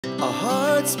Our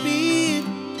hearts beat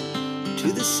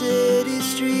to the city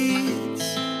streets.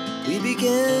 We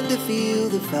began to feel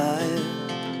the fire.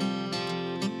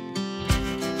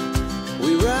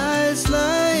 We rise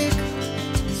like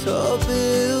tall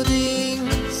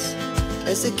buildings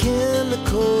as the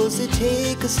chemicals, they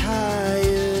take us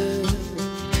higher.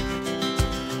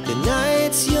 The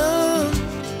night's young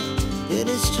and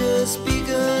it's just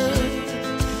begun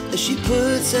as she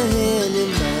puts her hand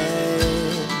in mine.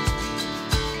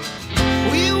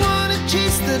 We wanna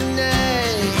chase the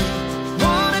night,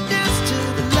 wanna dance to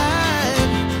the light,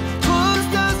 pull the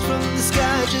stars from the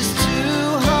sky, just two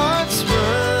hearts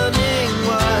running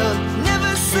wild.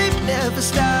 Never sleep, never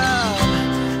stop,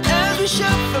 as we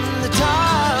shout from the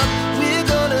top.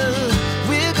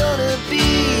 We're gonna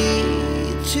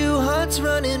be two hearts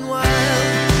running wild.